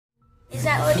Is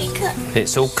that already cooked?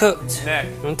 It's all cooked. Nick.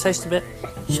 You want to taste a bit?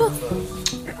 Sure.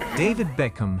 David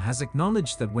Beckham has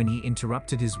acknowledged that when he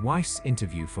interrupted his wife's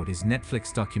interview for his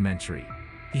Netflix documentary,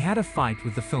 he had a fight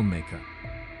with the filmmaker.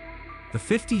 The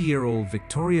 50-year-old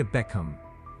Victoria Beckham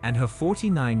and her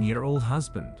 49-year-old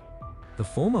husband, the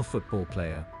former football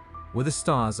player, were the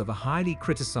stars of a highly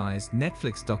criticized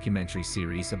Netflix documentary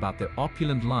series about their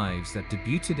opulent lives that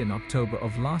debuted in October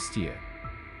of last year.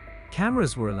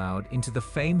 Cameras were allowed into the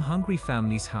fame-hungry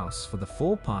family's house for the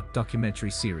 4-part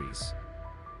documentary series.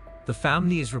 The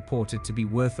family is reported to be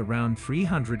worth around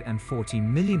 £340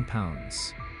 million.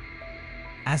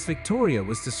 As Victoria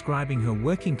was describing her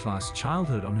working-class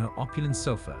childhood on her opulent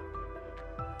sofa,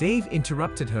 Dave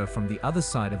interrupted her from the other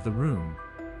side of the room,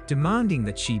 demanding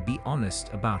that she be honest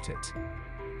about it.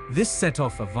 This set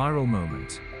off a viral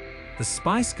moment. The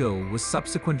Spice Girl was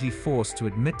subsequently forced to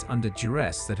admit under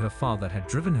duress that her father had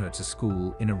driven her to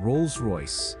school in a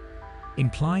Rolls-Royce,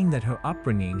 implying that her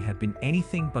upbringing had been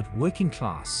anything but working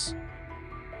class.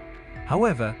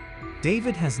 However,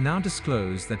 David has now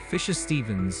disclosed that Fisher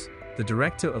Stevens, the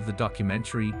director of the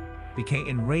documentary, became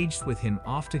enraged with him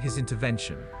after his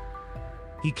intervention.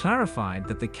 He clarified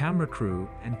that the camera crew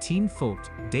and team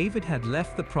thought David had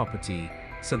left the property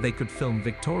so they could film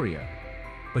Victoria,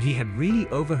 but he had really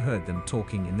overheard them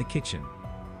talking in the kitchen.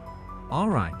 All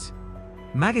right.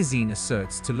 Magazine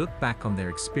asserts to look back on their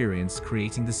experience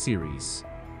creating the series.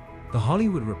 The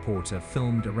Hollywood Reporter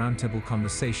filmed a roundtable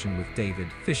conversation with David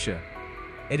Fisher,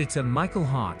 editor Michael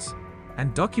Hart,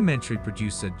 and documentary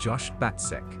producer Josh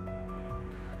Batsek.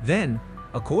 Then,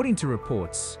 according to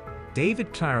reports,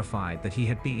 David clarified that he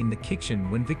had been in the kitchen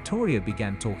when Victoria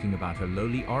began talking about her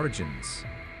lowly origins.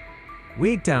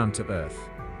 "We're down to earth,"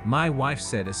 my wife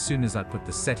said as soon as I put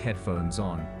the set headphones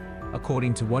on,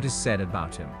 according to what is said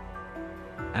about him.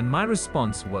 And my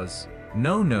response was,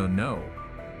 "No, no, no."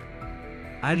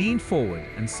 I leaned forward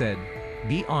and said,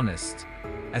 "Be honest."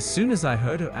 As soon as I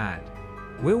heard her add,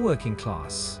 "We're working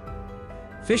class."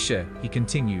 Fisher, he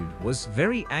continued, was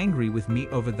very angry with me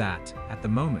over that at the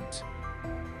moment.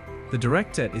 The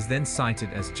director is then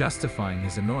cited as justifying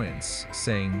his annoyance,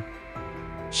 saying,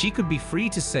 "She could be free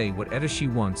to say whatever she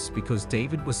wants because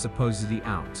David was supposedly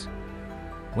out.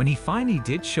 When he finally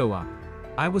did show up,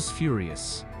 I was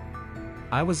furious.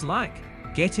 I was like,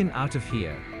 get him out of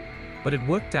here." But it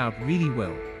worked out really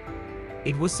well.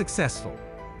 It was successful.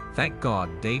 Thank God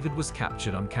David was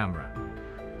captured on camera.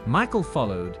 Michael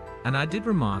followed, and I did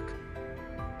remark,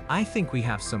 "I think we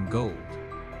have some gold."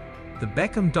 The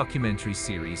Beckham documentary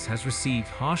series has received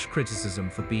harsh criticism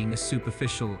for being a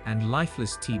superficial and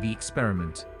lifeless TV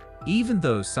experiment, even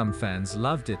though some fans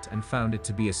loved it and found it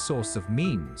to be a source of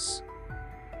memes.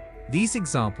 These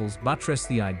examples buttress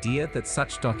the idea that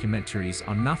such documentaries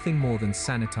are nothing more than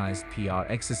sanitized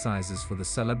PR exercises for the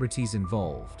celebrities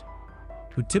involved,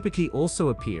 who typically also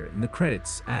appear in the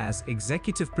credits as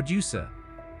executive producer.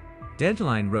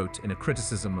 Deadline wrote in a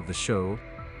criticism of the show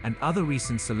and other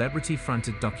recent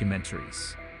celebrity-fronted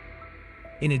documentaries.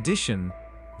 In addition,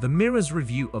 the Mirror's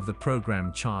review of the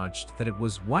program charged that it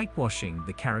was whitewashing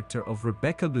the character of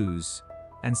Rebecca Luz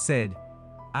and said,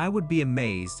 "I would be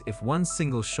amazed if one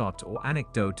single shot or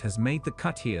anecdote has made the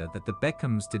cut here that the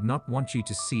Beckhams did not want you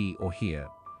to see or hear,"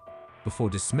 before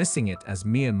dismissing it as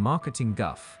mere marketing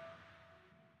guff.